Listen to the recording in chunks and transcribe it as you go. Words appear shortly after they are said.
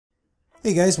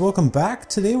Hey guys, welcome back.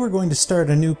 Today we're going to start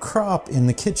a new crop in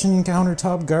the kitchen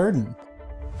countertop garden.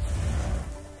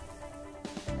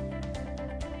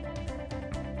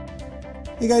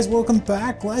 Hey guys, welcome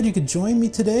back. Glad you could join me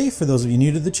today. For those of you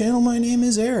new to the channel, my name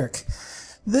is Eric.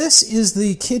 This is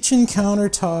the kitchen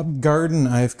countertop garden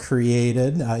I've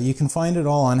created. You can find it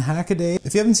all on Hackaday.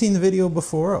 If you haven't seen the video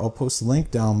before, I'll post a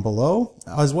link down below.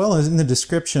 As well as in the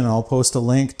description, I'll post a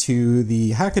link to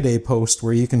the Hackaday post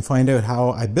where you can find out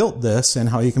how I built this and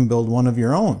how you can build one of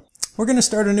your own. We're going to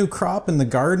start a new crop in the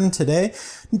garden today.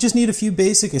 You just need a few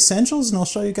basic essentials and I'll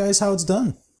show you guys how it's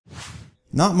done.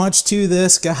 Not much to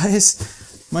this, guys.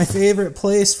 My favorite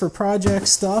place for project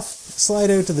stuff,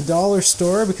 slide out to the dollar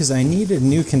store because I needed a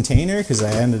new container because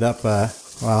I ended up, I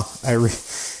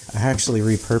actually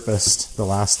repurposed the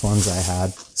last ones I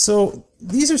had. So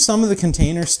these are some of the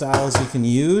container styles you can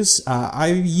use. I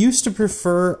used to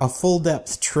prefer a full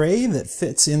depth tray that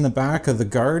fits in the back of the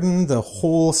garden, the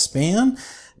whole span.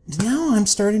 Now I'm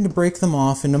starting to break them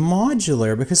off into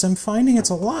modular because I'm finding it's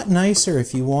a lot nicer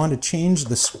if you want to change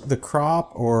the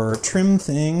crop or trim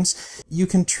things. You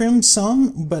can trim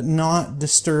some but not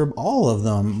disturb all of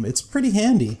them. It's pretty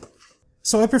handy.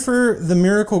 So I prefer the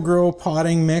Miracle-Gro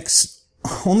potting mix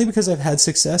only because I've had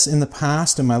success in the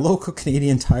past and my local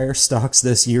Canadian Tire stocks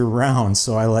this year round,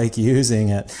 so I like using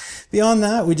it. Beyond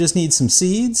that, we just need some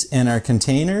seeds and our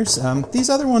containers. These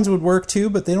other ones would work too,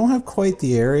 but they don't have quite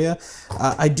the area.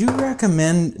 I do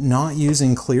recommend not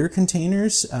using clear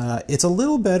containers. It's a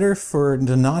little better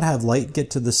to not have light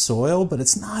get to the soil, but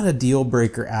it's not a deal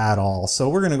breaker at all. So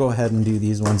we're going to go ahead and do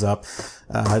these ones up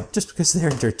just because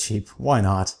they're dirt cheap. Why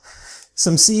not?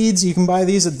 Some seeds, you can buy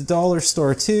these at the dollar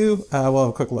store too. We'll have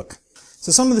a quick look.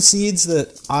 So some of the seeds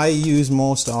that I use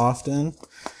most often,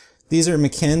 these are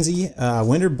Mackenzie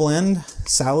Winter Blend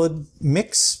Salad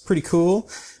Mix, pretty cool.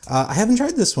 I haven't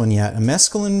tried this one yet, a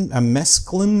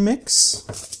mesclun mix.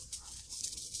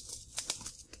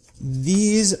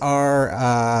 These are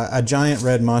a giant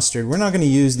red mustard. We're not going to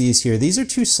use these here. These are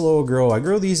too slow to grow. I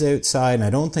grow these outside and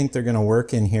I don't think they're going to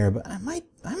work in here, but I might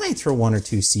throw one or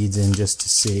two seeds in just to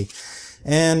see.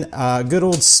 And good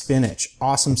old spinach,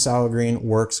 awesome salad green,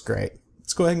 works great.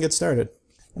 Let's go ahead and get started.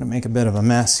 I'm gonna make a bit of a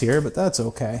mess here, but that's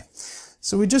okay.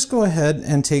 So we just go ahead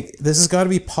and this has got to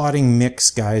be potting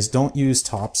mix, guys. Don't use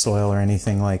topsoil or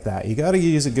anything like that. You got to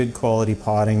use a good quality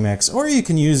potting mix, or you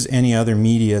can use any other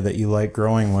media that you like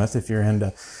growing with if you're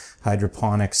into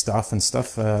hydroponic stuff and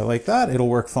stuff like that. It'll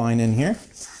work fine in here.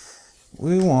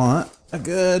 We want a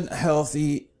good,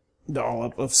 healthy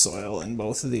dollop of soil in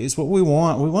both of these. What we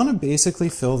want to basically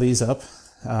fill these up.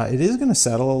 It is going to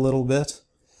settle a little bit.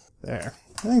 There.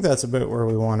 I think that's about where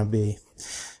we want to be.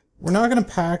 We're not going to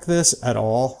pack this at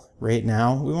all right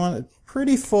now. We want it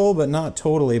pretty full, but not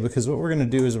totally, because what we're going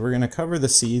to do is we're going to cover the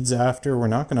seeds after. We're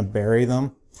not going to bury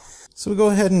them. So we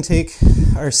go ahead and take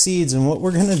our seeds, and what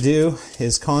we're going to do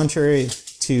is, contrary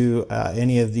to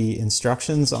any of the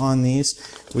instructions on these,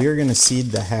 we are going to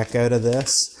seed the heck out of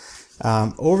this.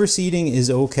 Overseeding is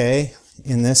okay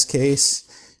in this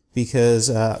case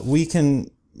because we can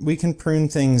prune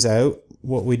things out.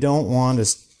 What we don't want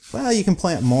is, well, you can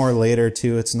plant more later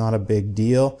too, it's not a big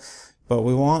deal, but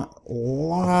we want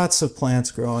lots of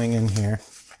plants growing in here.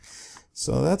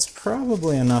 So that's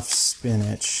probably enough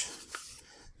spinach.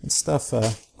 And stuff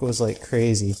goes like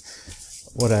crazy.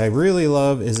 What I really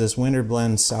love is this Winter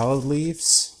Blend salad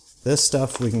leaves. This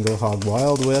stuff we can go hog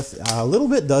wild with. A little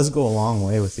bit does go a long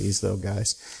way with these though,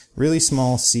 guys. Really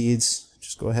small seeds.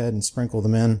 Just go ahead and sprinkle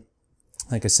them in.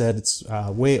 Like I said, it's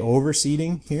way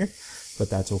overseeding here, but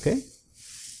that's okay.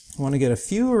 I want to get a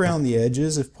few around the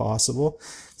edges if possible.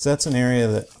 So that's an area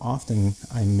that often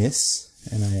I miss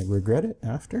and I regret it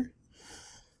after.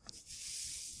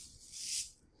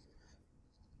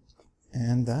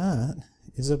 And that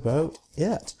is about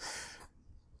it.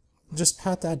 Just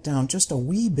pat that down just a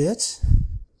wee bit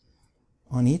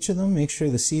on each of them. Make sure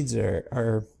the seeds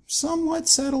are somewhat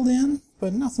settled in,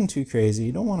 but nothing too crazy.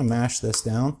 You don't want to mash this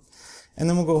down. And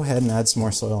then we'll go ahead and add some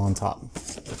more soil on top.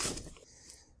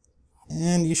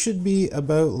 And you should be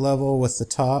about level with the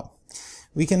top.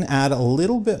 We can add a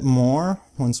little bit more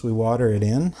once we water it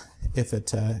in if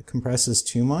it compresses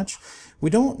too much. We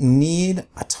don't need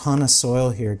a ton of soil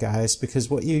here, guys, because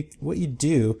what you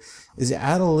do is you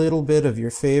add a little bit of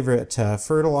your favorite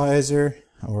fertilizer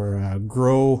or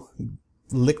grow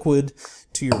liquid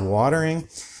to your watering.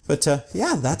 But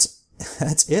yeah, that's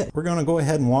that's it. We're going to go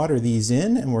ahead and water these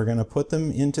in, and we're going to put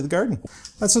them into the garden.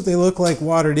 That's what they look like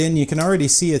watered in. You can already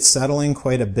see it's settling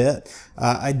quite a bit.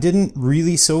 I didn't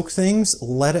really soak things.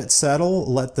 Let it settle,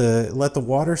 let the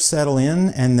water settle in,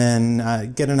 and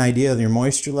then get an idea of your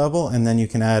moisture level, and then you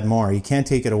can add more. You can't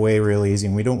take it away real easy,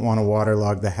 and we don't want to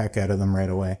waterlog the heck out of them right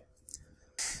away.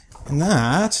 And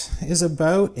that is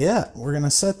about it. We're going to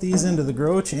set these into the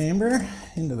grow chamber,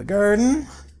 into the garden.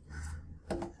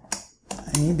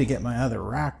 I need to get my other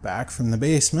rack back from the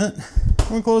basement. I'm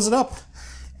going to close it up.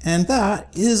 And that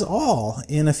is all.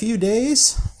 In a few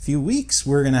days, few weeks,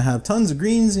 we're going to have tons of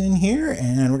greens in here,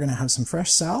 and we're going to have some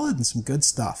fresh salad and some good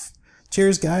stuff.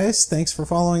 Cheers, guys. Thanks for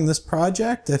following this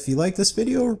project. If you like this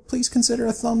video, please consider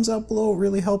a thumbs up below. It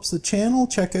really helps the channel.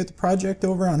 Check out the project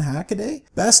over on Hackaday.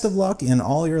 Best of luck in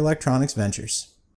all your electronics ventures.